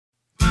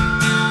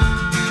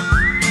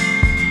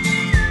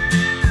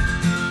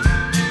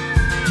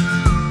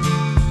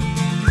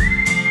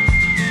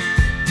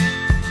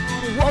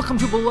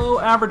Below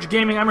Average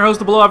Gaming. I'm your host,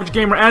 the Below Average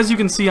Gamer. As you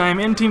can see, I am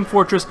in Team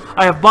Fortress.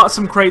 I have bought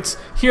some crates.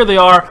 Here they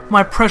are,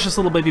 my precious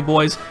little baby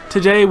boys.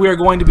 Today we are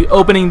going to be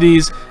opening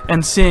these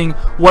and seeing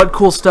what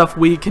cool stuff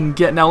we can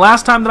get. Now,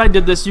 last time that I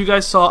did this, you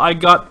guys saw I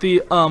got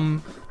the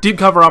deep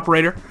cover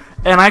operator,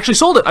 and I actually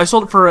sold it. I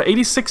sold it for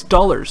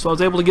 $86, so I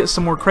was able to get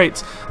some more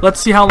crates.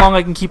 Let's see how long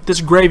I can keep this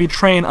gravy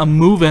train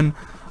a-moving.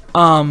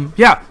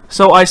 Yeah,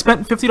 so I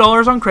spent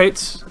 $50 on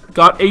crates,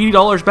 got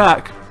 $80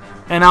 back.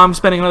 And now I'm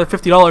spending another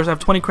 $50. I have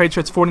 20 crates,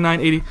 so it's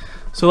 $49.80.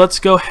 So let's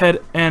go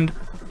ahead and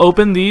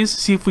open these,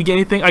 see if we get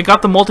anything. I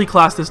got the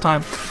multi-class this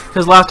time,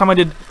 because last time I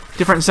did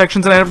different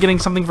sections and I ended up getting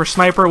something for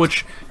sniper,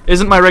 which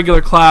isn't my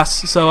regular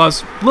class. So I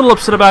was a little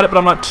upset about it, but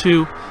I'm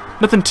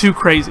nothing too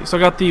crazy. So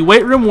I got the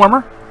weight room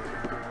warmer.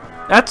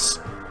 That's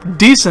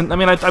decent. I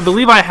mean, I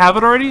believe I have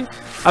it already.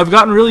 I've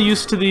gotten really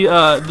used to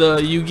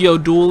the Yu-Gi-Oh!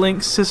 Duel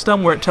Links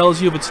system where it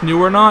tells you if it's new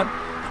or not.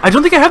 I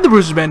don't think I have the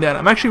Bruiser's Bandana.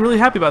 I'm actually really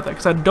happy about that,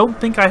 because I don't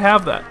think I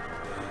have that.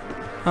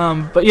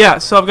 But yeah,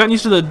 so I've gotten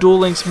used to the Duel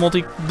Links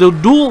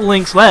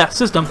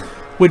system,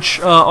 which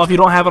if you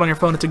don't have it on your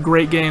phone, it's a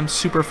great game,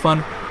 super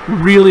fun,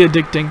 really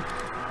addicting.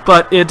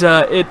 But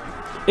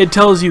it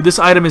tells you this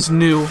item is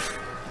new,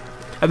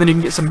 and then you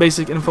can get some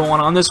basic info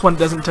on it. On this one, it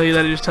doesn't tell you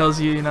that; it just tells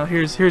you, you know,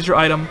 here's your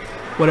item,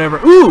 whatever.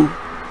 Ooh,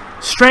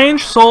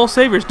 Strange Soul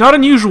Saviors, not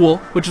unusual,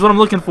 which is what I'm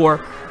looking for,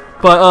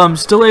 but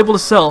still able to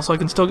sell, so I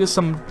can still get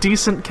some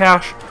decent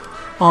cash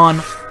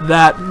on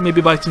that, maybe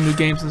buy some new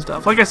games and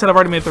stuff. Like I said, I've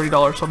already made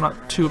 $30, so I'm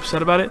not too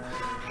upset about it.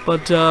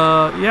 But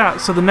yeah,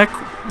 so the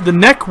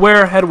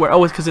neckwear, headwear.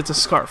 Oh, it's because it's a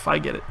scarf. I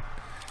get it.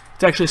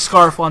 It's actually a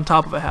scarf on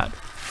top of a hat.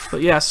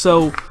 But yeah,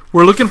 so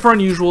we're looking for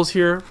unusuals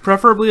here,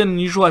 preferably an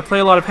unusual. I play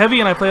a lot of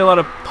heavy and I play a lot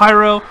of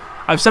pyro.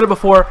 I've said it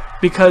before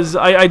because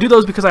I do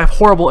those because I have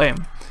horrible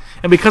aim,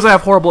 and because I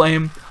have horrible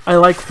aim, I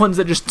like ones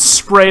that just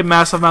spray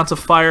massive amounts of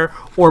fire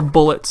or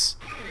bullets.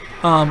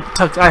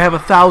 I have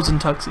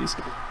 1,000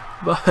 tuxies,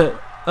 but.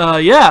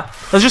 Yeah,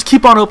 let's just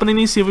keep on opening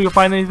these, see if we can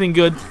find anything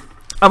good.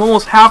 I'm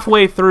almost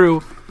halfway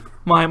through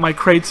my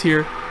crates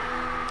here.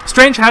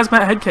 Strange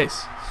Hazmat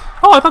Headcase.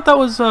 Oh, I thought that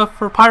was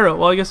for Pyro.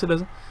 Well, I guess it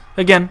doesn't.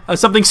 Again,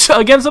 something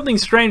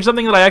strange,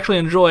 something that I actually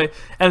enjoy,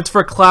 and it's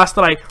for a class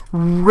that I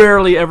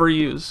rarely ever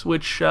use,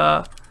 which,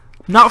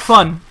 not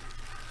fun,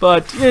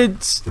 but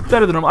it's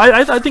better than normal.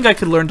 I think I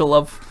could learn to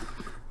love.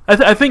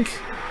 I think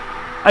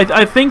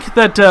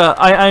that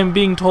I'm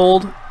being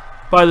told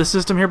by the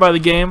system here, by the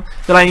game,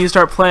 that I need to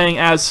start playing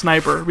as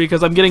Sniper,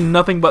 because I'm getting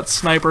nothing but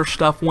Sniper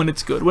stuff when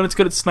it's good. When it's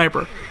good, it's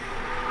Sniper.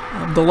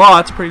 The Law,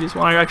 it's a pretty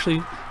decent one.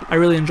 I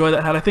really enjoy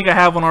that hat. I think I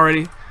have one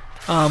already.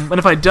 And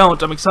if I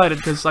don't, I'm excited,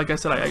 because like I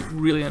said, I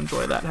really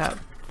enjoy that hat.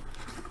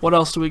 What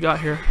else do we got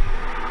here?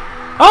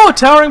 Oh,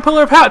 Towering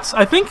Pillar of Hats.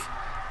 I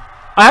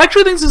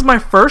actually think this is my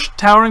first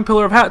Towering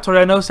Pillar of Hats, which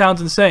I know sounds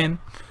insane.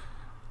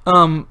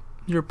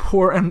 You're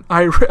poor and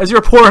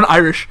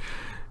Irish.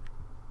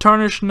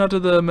 Tarnish not to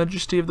the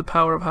majesty of the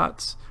power of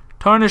hats.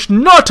 Tarnish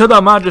not to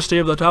the majesty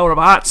of the tower of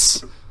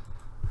hats.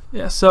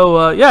 Yeah,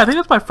 so, yeah, I think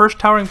that's my first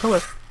Towering Pillar.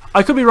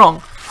 I could be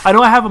wrong. I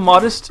know I have a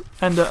Modest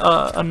and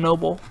a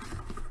Noble,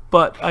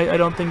 but I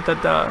don't think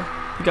that the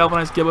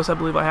Galvanized Gibbous, I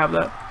believe I have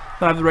that.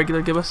 I have the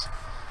regular Gibbous.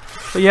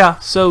 But yeah,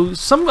 so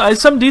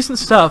some decent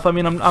stuff. I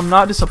mean, I'm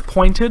not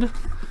disappointed.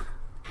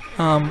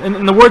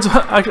 In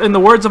the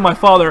words of my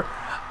father,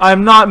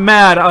 I'm not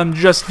mad, I'm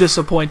just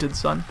disappointed,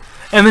 son.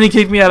 And then he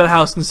kicked me out of the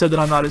house and said that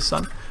I'm not his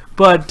son.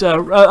 But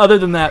other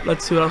than that,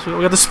 let's see what else we got.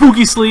 We got the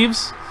Spooky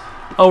Sleeves.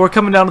 Oh, we're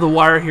coming down to the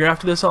wire here.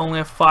 After this, I only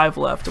have 5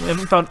 left, and we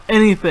haven't found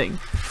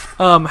anything.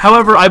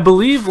 However, I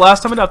believe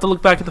last time, I'd have to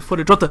look back at the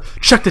footage. We'll have to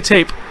check the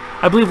tape.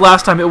 I believe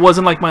last time it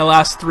wasn't like my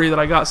last 3 that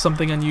I got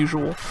something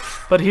unusual.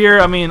 But here,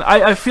 I mean,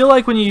 I feel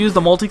like when you use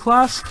the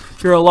multi-class,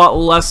 you're a lot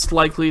less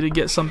likely to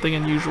get something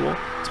unusual.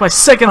 It's my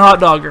second hot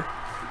dogger.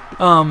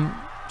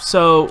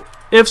 So,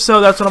 if so,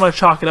 that's what I'm going to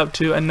chalk it up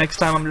to, and next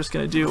time I'm just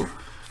going to do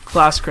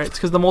class crates,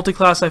 because the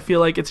multi-class, I feel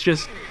like it's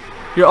just,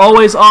 you're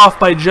always off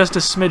by just a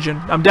smidgen.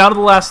 I'm down to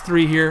the last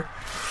 3 here,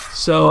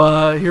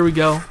 so here we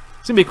go.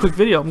 It's gonna be a quick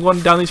video. I'm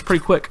going down these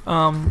pretty quick.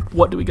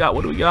 What do we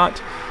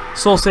got?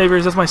 Soul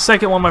Saviors, that's my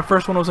second one. My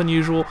first one was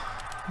unusual.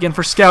 Again,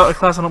 for Scout, a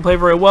class I don't play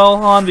very well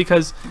on,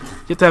 because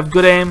you have to have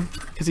good aim,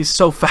 because he's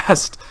so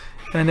fast,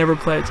 and I never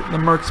played the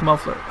Merc's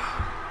Muffler.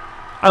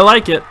 I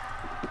like it.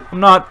 I'm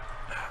not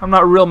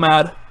real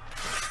mad.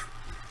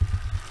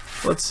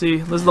 Let's see.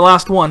 This is the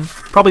last one.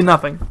 Probably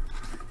nothing.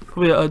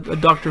 Probably a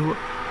Doctor Who.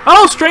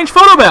 Oh, Strange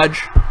Photo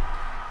Badge.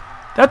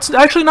 That's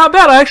actually not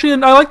bad. I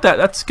like that.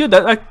 That's good.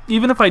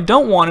 Even if I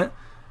don't want it,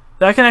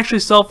 that can actually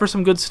sell for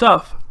some good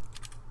stuff.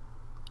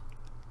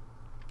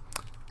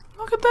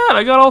 Look at that.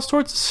 I got all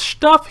sorts of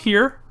stuff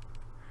here.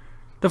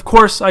 Of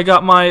course, I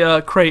got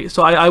my crate,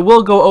 so I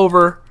will go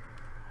over.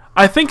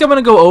 I think I'm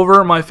gonna go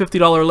over my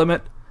 $50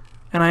 limit,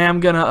 and I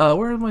am gonna.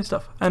 Where's my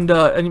stuff? And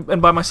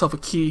buy myself a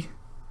key.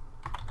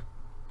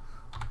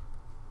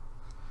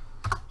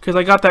 Because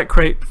I got that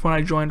crate when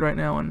I joined right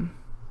now, and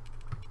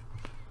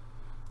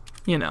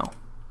you know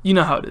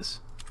how it is.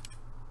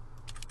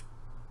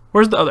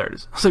 Where's the other? I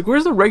was like,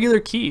 where's the regular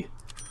key?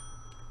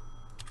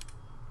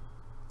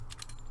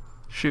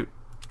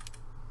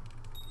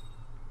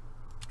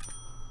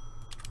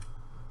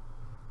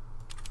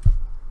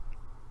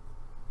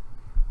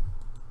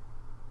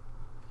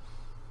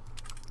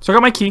 So I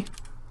got my key.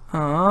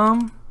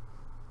 Oh,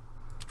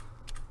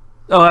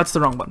 that's the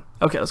wrong button.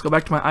 Okay, let's go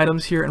back to my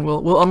items here, and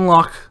we'll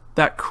unlock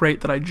that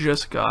crate that I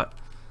just got.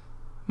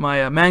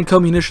 My Manco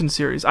Munition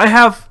series. I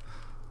have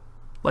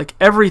like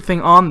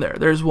everything on there.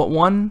 There's what,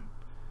 1,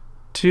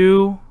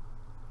 2,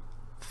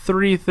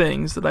 3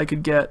 things that I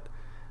could get.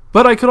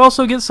 But I could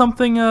also get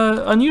something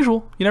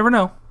unusual. You never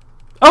know.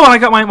 Oh, and I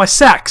got my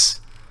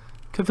sacks.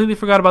 Completely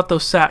forgot about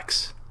those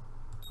sacks.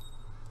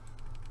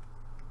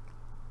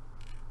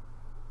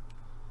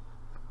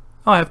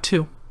 Oh, I have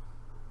 2.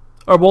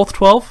 Are both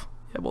 12?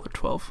 Yeah, both are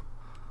 12.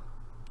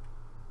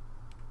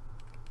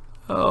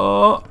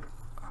 Oh.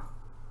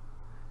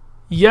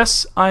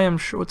 Yes, I am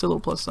sure. What's a little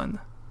plus sign?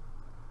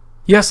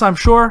 Yes, I'm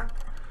sure.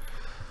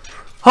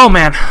 Oh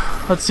man,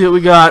 let's see what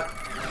we got.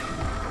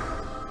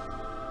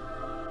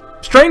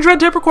 Strange red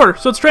tape recorder.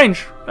 So it's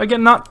strange.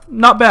 Again,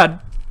 not bad.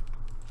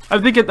 I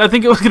think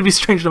it was gonna be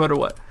strange no matter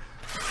what.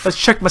 Let's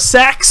check my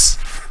sacks.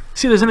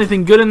 See if there's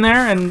anything good in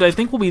there, and I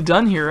think we'll be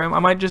done here. I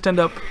might just end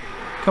up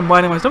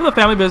combining my stuff with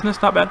the family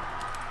business. Not bad.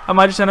 I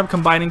might just end up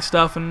combining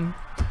stuff and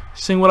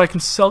seeing what I can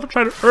sell to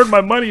try to earn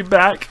my money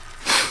back.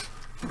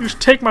 Just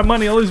take my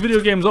money. All these video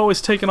games always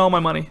taking all my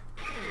money.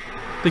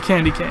 The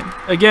candy cane.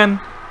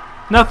 Again,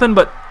 nothing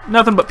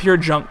but pure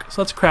junk.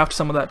 So let's craft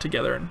some of that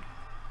together. And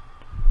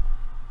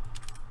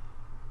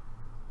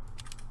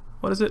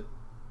what is it?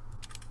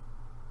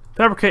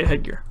 Fabricate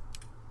headgear.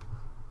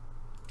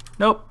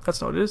 Nope,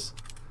 that's not what it is.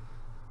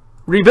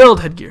 Rebuild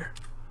headgear.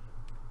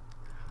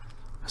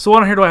 So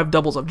what on here do I have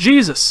doubles of?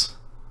 Jesus!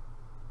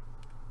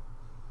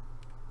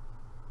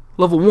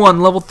 Level 1,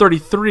 level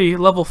 33,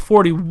 level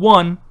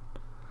 41.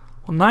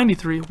 Well,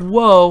 93.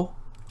 Whoa.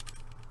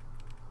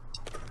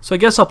 So I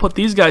guess I'll put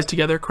these guys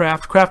together.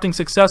 Crafting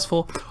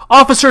successful.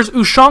 Officers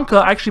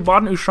Ushanka. I actually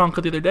bought an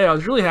Ushanka the other day. I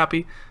was really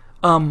happy.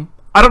 I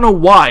don't know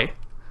why.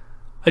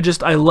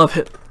 I love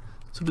it.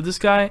 So did this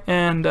guy,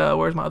 and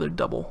where's my other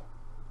double?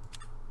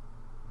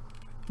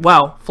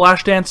 Wow.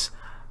 Flashdance.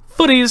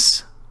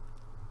 Footies.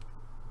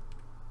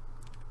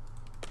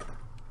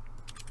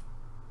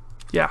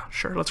 Yeah,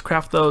 sure. Let's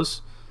craft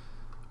those.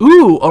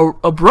 Ooh,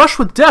 a brush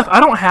with death. I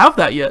don't have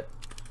that yet.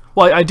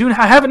 Well, I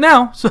have it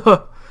now.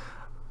 So,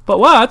 but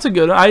wow, that's a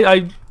good.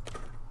 I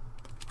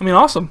mean,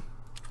 awesome.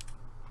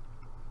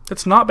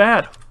 That's not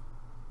bad.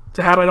 It's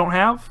a hat I don't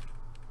have.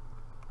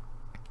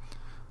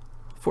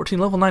 14,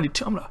 level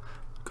 92. I'm gonna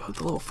go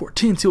to level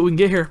 14, see what we can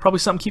get here. Probably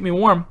something to keep me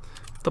warm.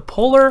 The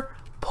polar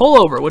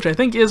pullover, which I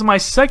think is my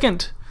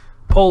second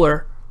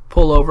polar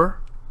pullover.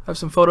 I have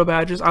some photo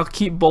badges. I'll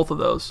keep both of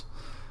those.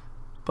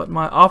 But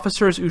my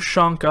officer's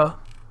Ushanka,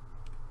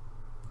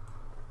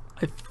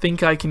 I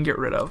think I can get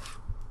rid of.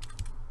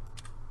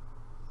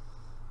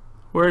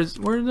 Where is they?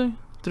 Did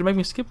it make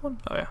me skip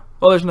one? Oh yeah.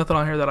 Oh, there's nothing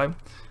on here that I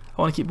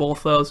want to keep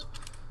both those. So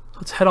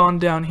let's head on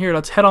down here.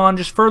 Let's head on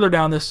just further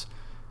down this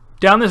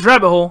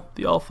rabbit hole.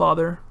 The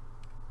Allfather.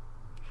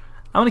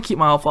 I'm gonna keep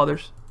my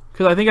Allfathers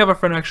because I think I have a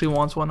friend who actually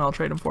wants one. I'll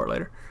trade him for it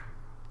later.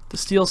 The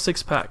steel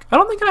 6-pack. I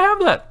don't think I have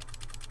that.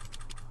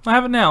 I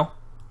have it now.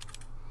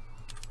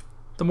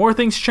 The more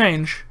things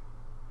change.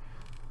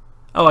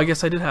 Oh, I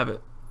guess I did have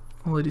it.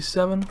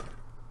 87.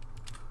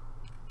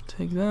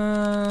 Take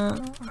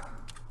that.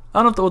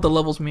 I don't know what the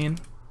levels mean.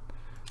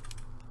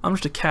 I'm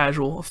just a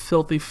casual, a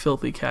filthy,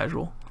 filthy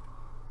casual.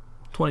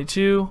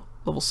 22,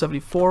 level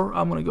 74.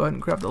 I'm gonna go ahead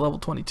and grab the level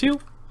 22.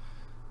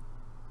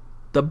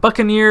 The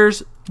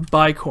Buccaneers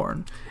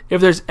Bicorn.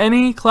 If there's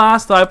any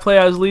class that I play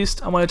as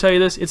least, I'm gonna tell you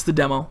this: it's the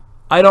demo.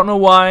 I don't know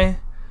why.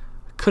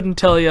 Couldn't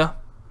tell you.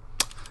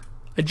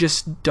 I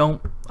just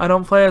don't. I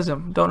don't play as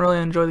him. Don't really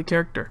enjoy the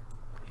character.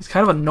 He's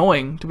kind of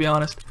annoying, to be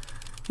honest.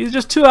 He's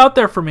just too out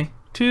there for me.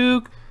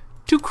 Too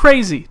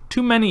crazy.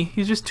 Too many.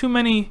 He's just too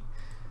many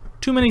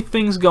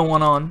things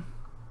going on.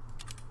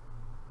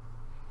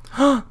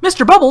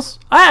 Mr. Bubbles.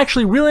 I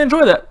actually really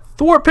enjoy that.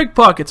 Thwart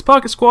pickpockets,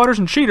 pocket squatters,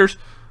 and cheaters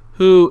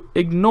who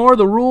ignore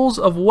the rules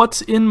of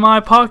what's in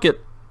my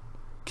pocket.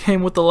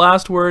 Came with the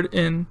last word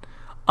in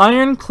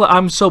ironclad.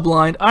 I'm so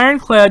blind.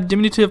 Ironclad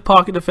diminutive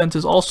pocket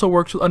defenses also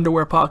works with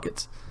underwear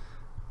pockets.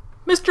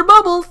 Mr.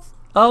 Bubbles.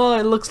 Oh,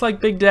 it looks like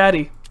Big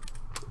Daddy.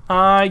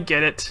 I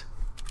get it.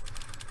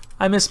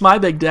 I miss my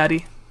Big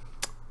Daddy.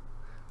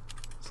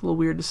 It's a little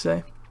weird to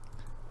say.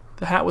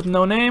 The hat with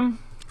no name.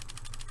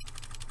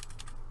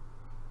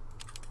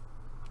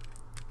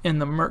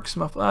 And the Mercs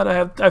muffler. I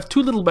have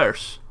 2 little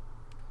bears.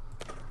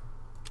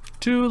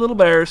 2 little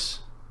bears.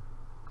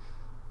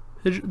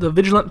 The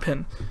vigilant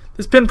pin.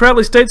 This pin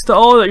proudly states to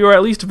all that you are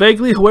at least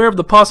vaguely aware of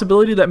the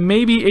possibility that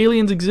maybe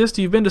aliens exist.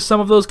 You've been to some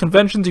of those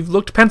conventions, you've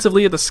looked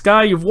pensively at the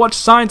sky, you've watched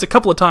signs a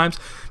couple of times.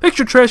 If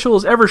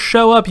extraterrestrials ever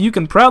show up, you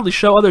can proudly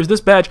show others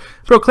this badge.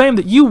 Proclaim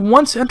that you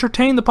once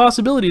entertained the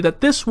possibility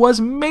that this was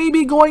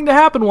maybe going to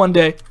happen one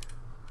day.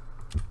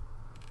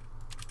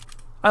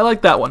 I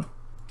like that one.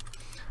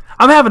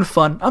 I'm having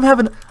fun.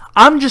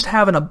 I'm just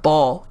having a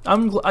ball.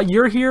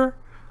 You're here.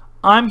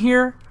 I'm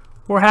here.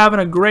 We're having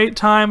a great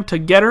time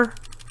together.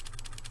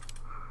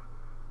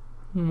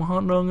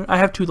 I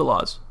have 2 of the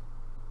laws.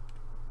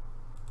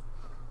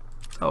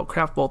 I'll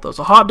craft both those.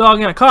 A hot dog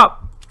and a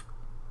cop.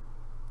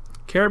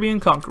 Caribbean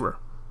Conqueror.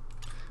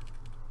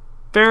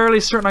 Fairly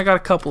certain I got a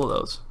couple of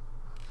those.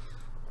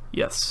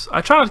 Yes,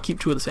 I try not to keep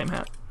two of the same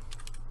hat.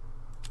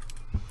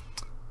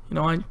 You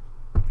know, I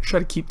try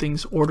to keep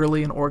things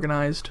orderly and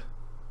organized.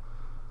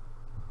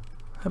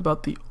 How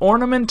about the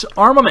ornament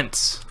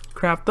armaments?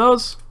 Craft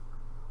those.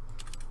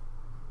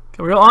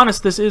 Okay, real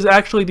honest, this is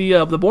actually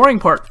the boring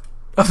part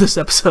of this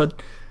episode,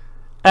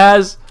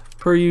 as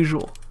per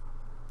usual.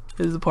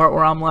 This is the part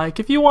where I'm like,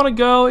 if you want to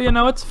go, you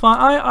know, it's fine.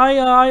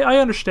 I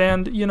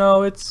understand. You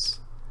know, it's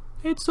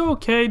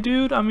okay,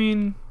 dude. I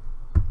mean,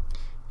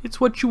 it's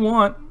what you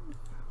want.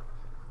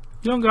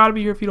 You don't gotta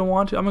be here if you don't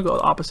want to. I'm gonna go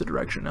the opposite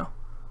direction now.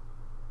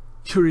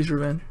 Yuri's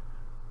Revenge.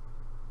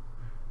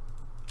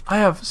 I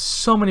have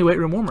so many weight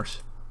room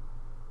warmers.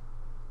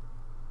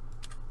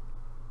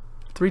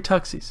 3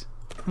 tuxies.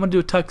 I'm gonna do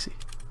a tuxie.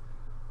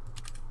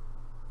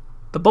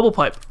 The bubble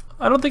pipe.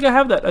 I don't think I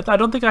have that. I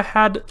don't think I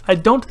had. I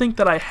don't think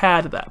that I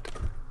had that.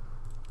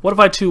 What if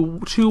I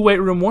two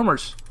weight room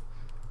warmers?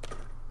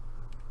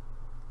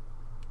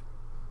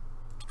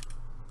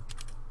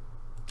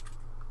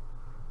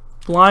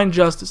 Blind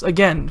Justice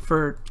again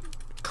for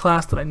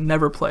class that I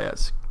never play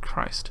as.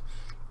 Christ.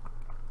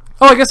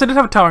 Oh, I guess I did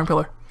have a towering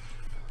pillar.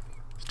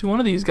 Let's do one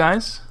of these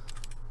guys.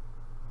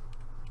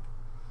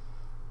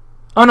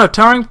 Oh no,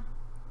 towering.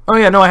 Oh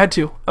yeah, no, I had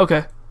 2.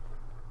 Okay.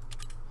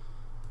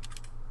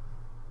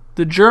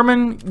 The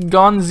German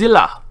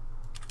Godzilla.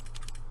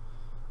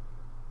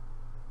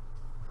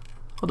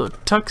 Although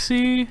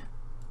tuxie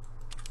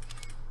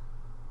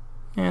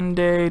and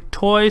a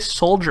toy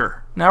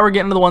soldier. Now we're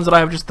getting to the ones that I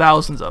have just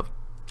thousands of.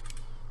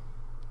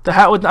 The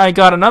hat with I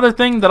got another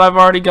thing that I've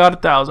already got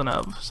 1,000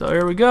 of. So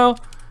here we go.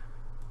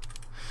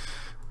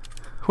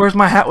 Where's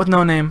my hat with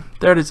no name?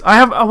 There it is. I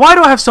have. Why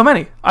do I have so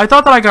many? I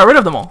thought that I got rid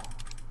of them all.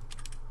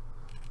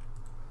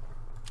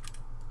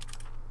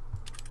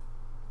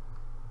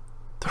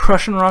 The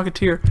Russian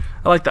Rocketeer.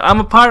 I like that. I'm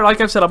a pyro. Like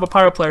I've said, I'm a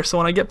pyro player. So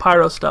when I get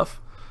pyro stuff,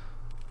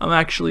 I'm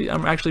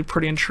actually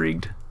pretty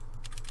intrigued.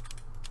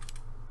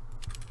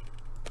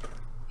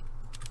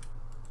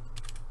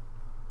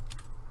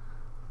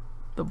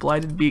 The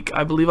Blighted Beak.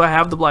 I believe I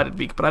have the Blighted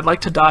Beak, but I'd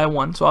like to dye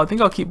one, so I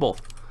think I'll keep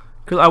both.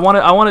 Because I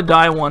want to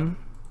dye one.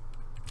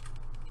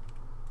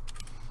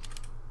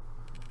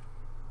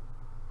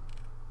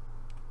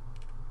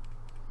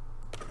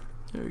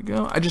 There we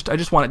go. I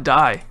just want to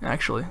die,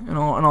 actually, in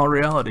all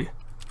reality.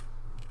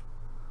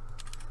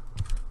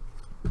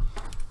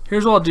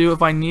 Here's what I'll do.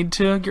 If I need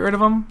to get rid of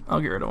them, I'll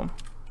get rid of them.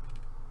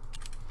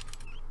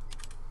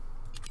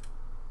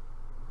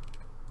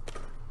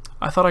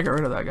 I thought I got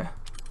rid of that guy.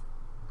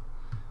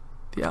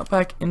 The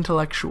Outback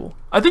Intellectual.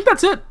 I think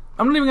that's it.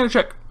 I'm not even gonna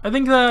check. I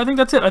think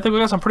that's it. I think we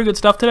got some pretty good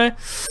stuff today.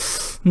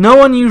 No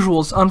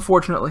unusuals,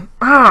 unfortunately.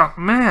 Ah,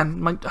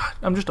 man,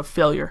 I'm just a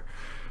failure.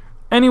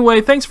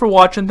 Anyway, thanks for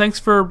watching. Thanks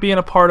for being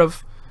a part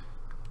of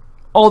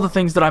all the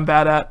things that I'm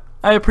bad at.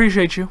 I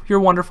appreciate you.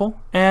 You're wonderful.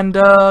 And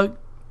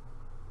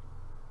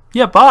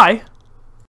yeah, bye.